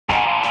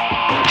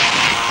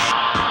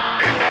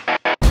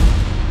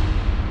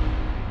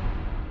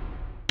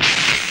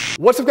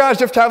What's up guys,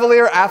 Jeff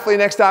Cavalier,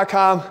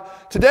 ATHLEAN-X.com.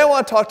 Today I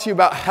want to talk to you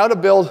about how to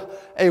build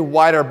a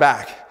wider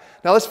back.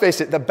 Now let's face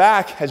it, the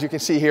back, as you can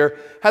see here,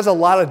 has a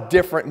lot of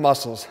different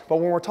muscles. But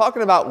when we're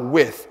talking about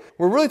width,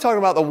 we're really talking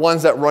about the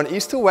ones that run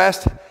east to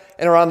west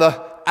and are on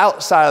the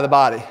outside of the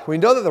body. We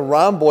know that the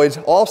rhomboids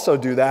also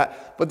do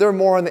that, but they're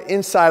more on the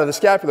inside of the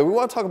scapula. We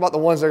want to talk about the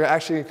ones that are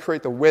actually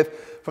create the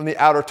width from the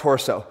outer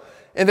torso.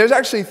 And there's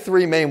actually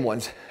three main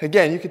ones.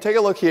 Again, you can take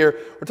a look here.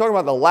 We're talking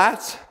about the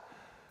lats,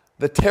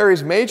 the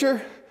teres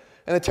major,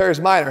 and the teres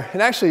minor.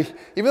 And actually,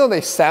 even though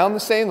they sound the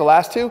same, the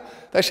last two,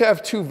 they actually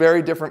have two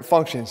very different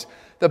functions.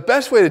 The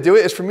best way to do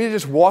it is for me to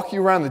just walk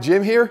you around the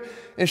gym here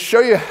and show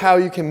you how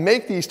you can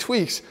make these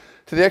tweaks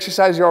to the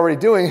exercise you're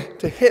already doing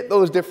to hit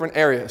those different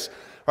areas.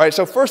 All right,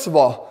 so first of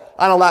all,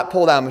 on a lat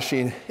pull down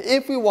machine,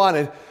 if we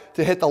wanted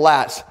to hit the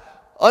lats,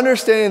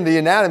 understanding the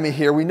anatomy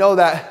here, we know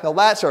that the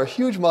lats are a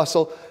huge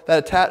muscle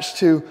that attach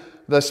to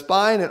the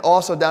spine and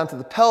also down to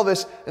the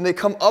pelvis, and they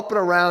come up and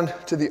around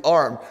to the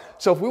arm.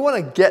 So if we want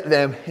to get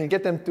them and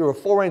get them through a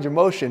full range of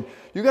motion,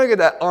 you got to get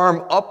that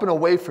arm up and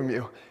away from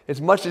you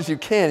as much as you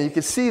can. You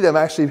can see them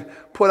actually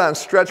put on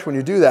stretch when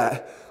you do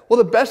that. Well,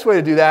 the best way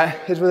to do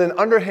that is with an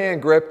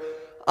underhand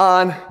grip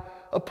on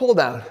a pull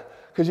down,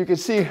 because you can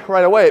see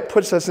right away it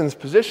puts us in this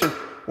position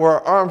where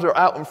our arms are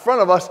out in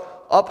front of us,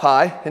 up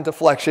high into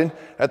flexion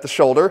at the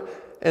shoulder.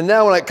 And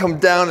now when I come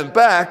down and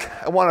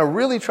back, I want to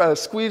really try to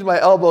squeeze my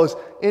elbows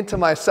into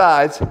my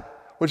sides,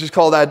 which is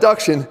called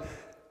adduction,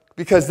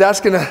 because that's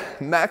going to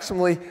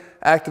maximally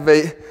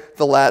activate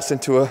the lats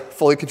into a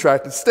fully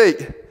contracted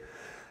state.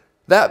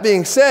 That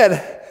being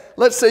said,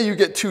 let's say you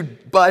get too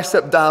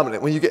bicep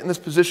dominant. When you get in this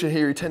position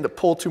here, you tend to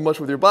pull too much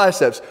with your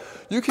biceps.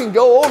 You can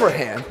go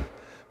overhand,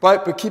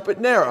 right, but keep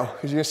it narrow,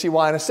 because you're going to see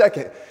why in a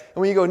second. And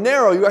when you go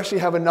narrow, you actually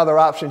have another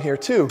option here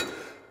too.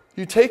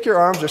 You take your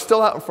arms, they're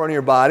still out in front of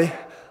your body.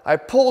 I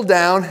pull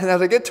down, and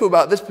as I get to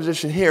about this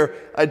position here,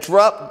 I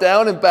drop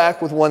down and back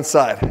with one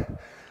side.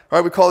 All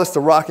right, we call this the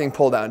rocking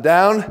pull down.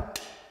 Down,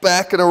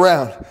 back, and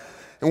around.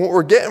 And what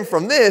we're getting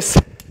from this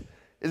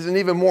is an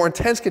even more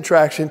intense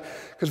contraction,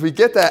 because we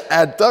get that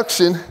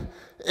adduction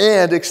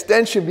and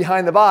extension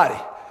behind the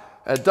body.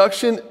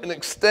 Adduction and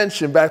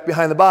extension back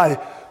behind the body,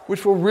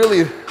 which will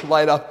really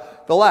light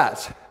up the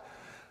lats.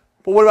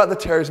 But what about the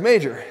teres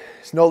major?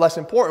 It's no less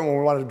important when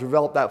we want to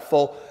develop that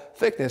full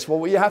thickness. Well,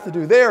 what you have to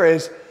do there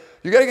is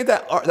you got to get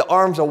the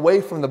arms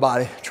away from the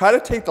body. Try to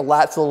take the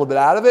lats a little bit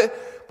out of it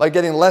by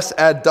getting less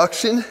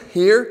adduction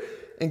here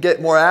and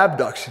get more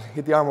abduction.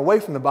 Get the arm away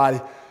from the body.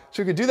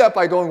 So you can do that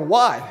by going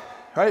wide.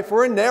 Right? If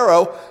we're in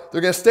narrow, they're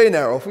going to stay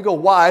narrow. If we go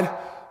wide,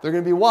 they're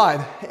going to be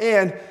wide.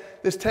 And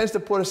this tends to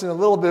put us in a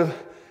little bit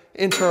of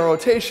internal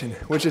rotation,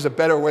 which is a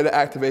better way to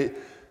activate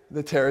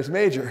the teres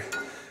major.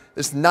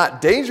 It's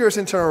not dangerous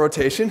internal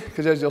rotation,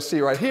 because as you'll see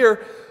right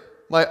here,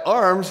 my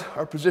arms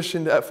are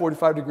positioned at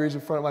 45 degrees in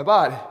front of my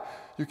body.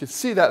 You can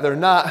see that they're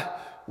not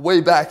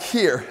way back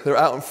here. They're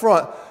out in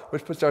front,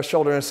 which puts our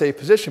shoulder in a safe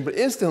position. But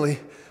instantly,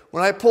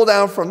 when I pull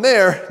down from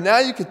there, now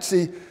you can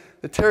see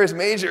the teres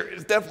major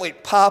is definitely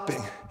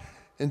popping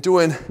and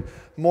doing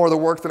more of the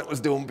work than it was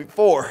doing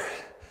before.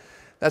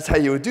 That's how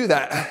you would do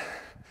that.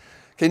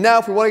 Okay, now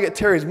if we want to get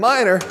teres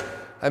minor,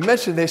 I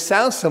mentioned they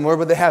sound similar,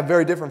 but they have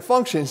very different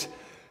functions.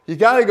 You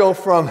got to go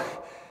from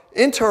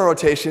internal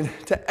rotation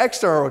to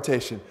external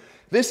rotation.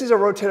 This is a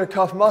rotator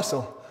cuff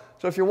muscle.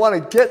 So if you want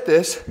to get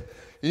this,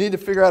 you need to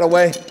figure out a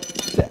way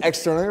to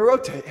externally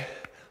rotate,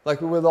 like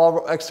with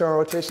all external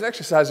rotation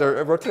exercises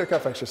or rotator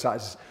cuff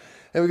exercises.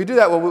 And we can do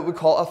that with what we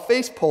call a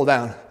face pull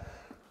down.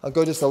 I'll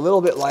go just a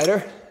little bit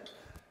lighter.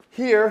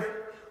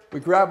 Here, we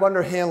grab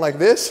underhand like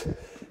this,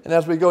 and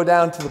as we go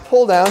down to the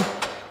pull down,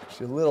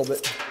 actually a little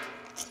bit,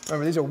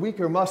 remember these are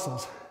weaker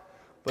muscles,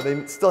 but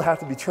they still have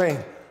to be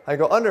trained. I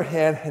go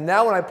underhand, and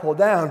now when I pull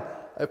down,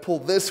 I pull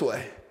this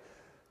way.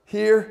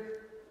 Here,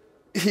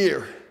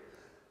 here,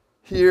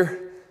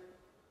 here,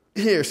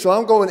 here. So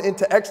I'm going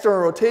into external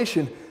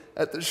rotation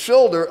at the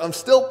shoulder. I'm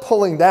still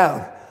pulling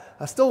down.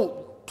 I'm still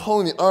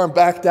pulling the arm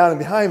back down and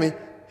behind me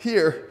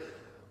here,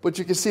 but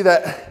you can see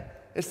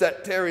that it's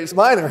that teres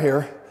minor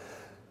here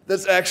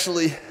that's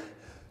actually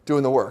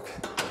doing the work.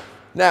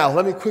 Now,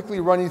 let me quickly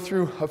run you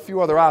through a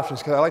few other options,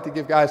 because I like to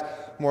give guys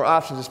more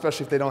options,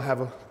 especially if they don't have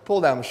a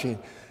pull-down machine.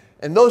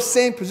 And those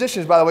same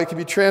positions, by the way, can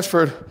be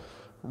transferred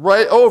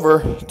right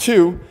over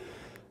to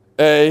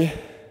a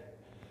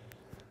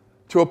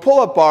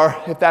pull-up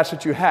bar if that's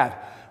what you had.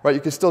 Right?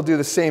 You can still do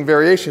the same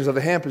variations of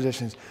the hand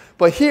positions.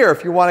 But here,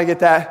 if you want to get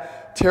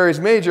that teres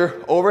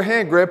major,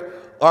 overhand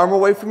grip, arm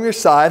away from your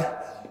side,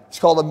 it's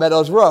called a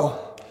Meadows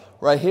row.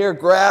 Right here,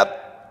 grab,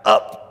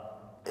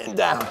 up, and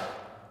down.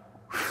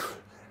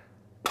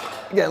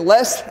 Again,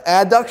 less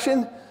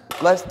adduction,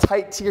 less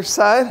tight to your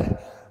side,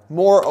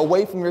 more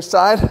away from your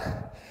side.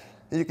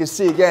 And you can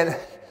see again,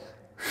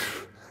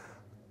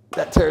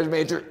 that teres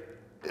major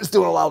is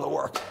doing a lot of the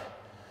work.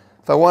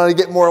 If I wanted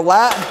to get more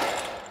lat,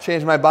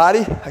 change my body,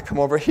 I come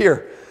over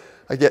here.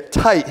 I get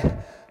tight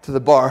to the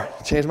bar,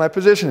 change my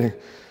positioning.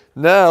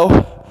 Now,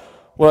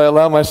 what I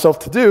allow myself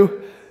to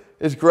do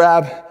is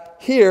grab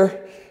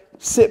here,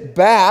 sit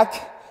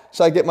back,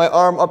 So I get my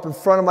arm up in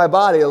front of my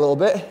body a little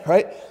bit,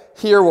 right?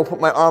 Here, we'll put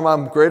my arm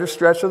on greater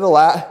stretch of the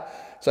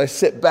lat. So I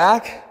sit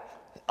back,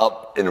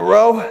 up and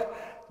row,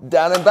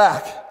 down and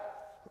back.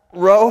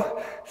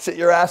 Row, sit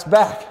your ass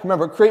back.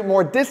 Remember, create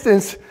more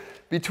distance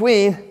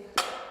between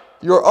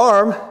your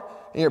arm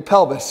and your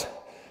pelvis.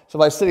 So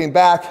by sitting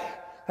back,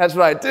 that's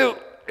what I do,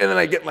 and then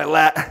I get my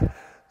lat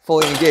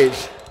fully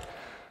engaged.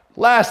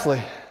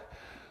 Lastly,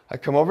 I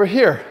come over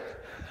here.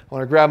 I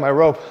want to grab my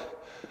rope.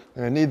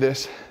 I'm going to need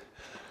this.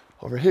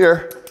 Over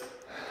here,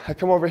 I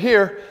come over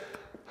here.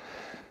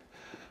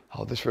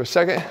 Hold this for a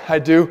second. I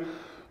do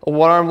a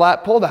one-arm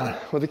lat pull down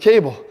with a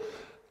cable.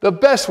 The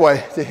best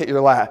way to hit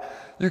your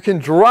lat. You can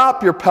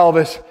drop your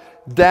pelvis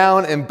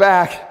down and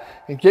back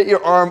and get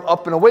your arm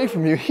up and away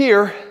from you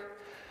here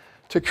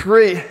to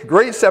create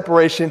great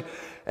separation,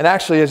 and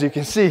actually, as you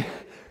can see,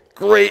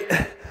 great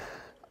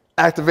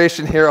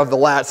activation here of the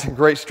lats and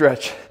great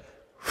stretch.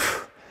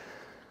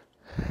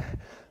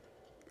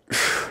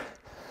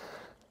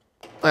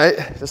 All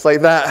right, just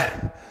like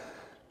that.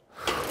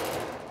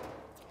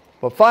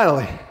 But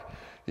finally,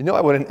 you know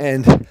I wouldn't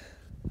end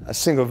a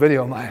single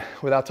video of mine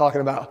without talking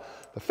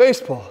about the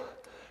face pull,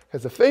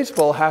 because the face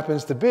pull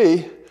happens to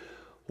be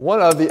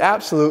one of the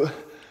absolute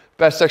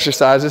best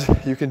exercises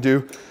you can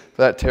do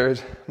for that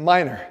teres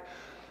minor.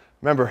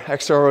 Remember,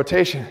 external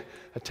rotation,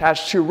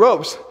 attach 2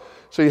 ropes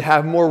so you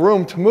have more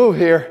room to move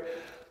here.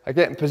 I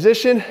get in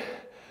position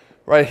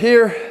right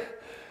here,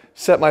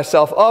 set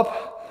myself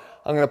up.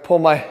 I'm going to pull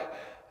my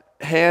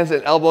hands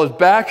and elbows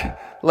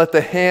back, let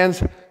the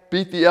hands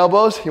beat the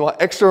elbows. You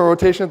want external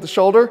rotation at the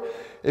shoulder.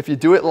 If you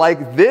do it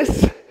like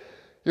this,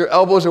 your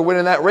elbows are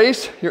winning that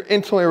race, you're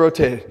internally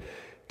rotated.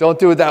 Don't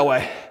do it that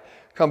way.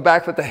 Come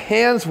back, let the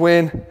hands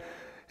win,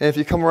 and if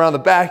you come around the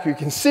back, you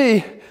can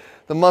see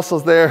the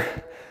muscles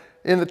there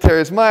in the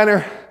teres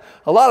minor.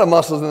 A lot of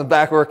muscles in the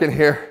back working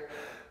here,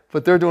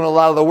 but they're doing a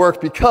lot of the work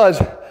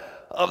because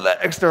of that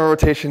external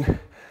rotation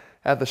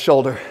at the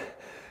shoulder.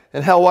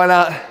 And hell, why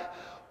not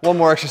one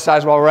more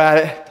exercise while we're at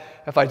it?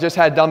 If I just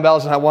had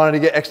dumbbells and I wanted to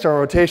get external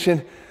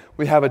rotation,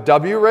 we have a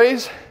W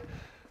raise,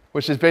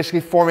 which is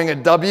basically forming a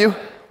W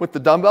with the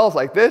dumbbells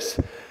like this,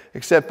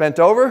 except bent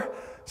over.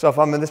 So if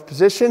I'm in this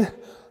position,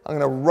 I'm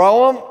gonna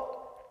row them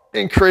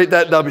and create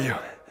that W.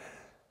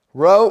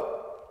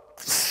 Row,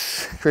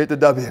 create the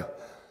W.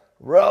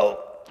 Row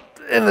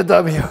in the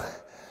W.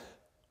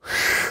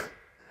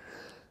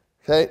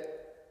 Okay,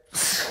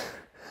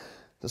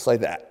 just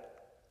like that.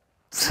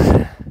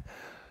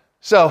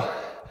 So,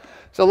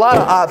 it's a lot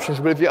of options,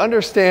 but if you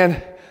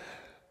understand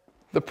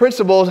the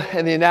principles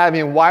and the anatomy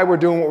and why we're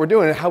doing what we're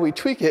doing and how we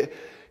tweak it,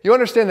 you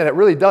understand that it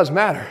really does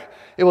matter.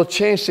 It will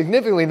change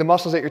significantly the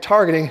muscles that you're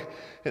targeting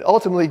and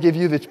ultimately give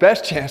you the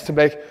best chance to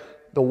make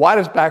the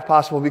widest back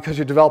possible because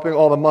you're developing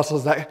all the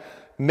muscles that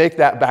make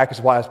that back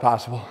as wide as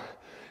possible.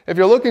 If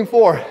you're looking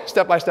for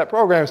step-by-step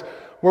programs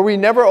where we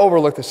never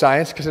overlook the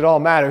science because it all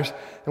matters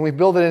and we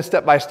build it in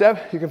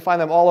step-by-step, you can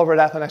find them all over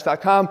at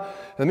ATHLEAN-X.com. In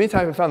the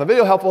meantime, if you found the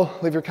video helpful,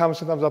 leave your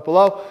comments and thumbs up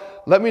below.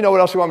 Let me know what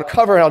else you want me to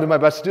cover and I'll do my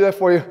best to do that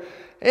for you.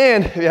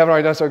 And if you haven't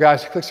already done so,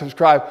 guys, click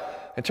subscribe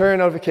and turn on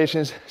your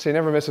notifications so you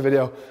never miss a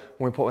video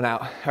when we put one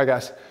out. All right,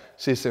 guys,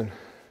 see you soon.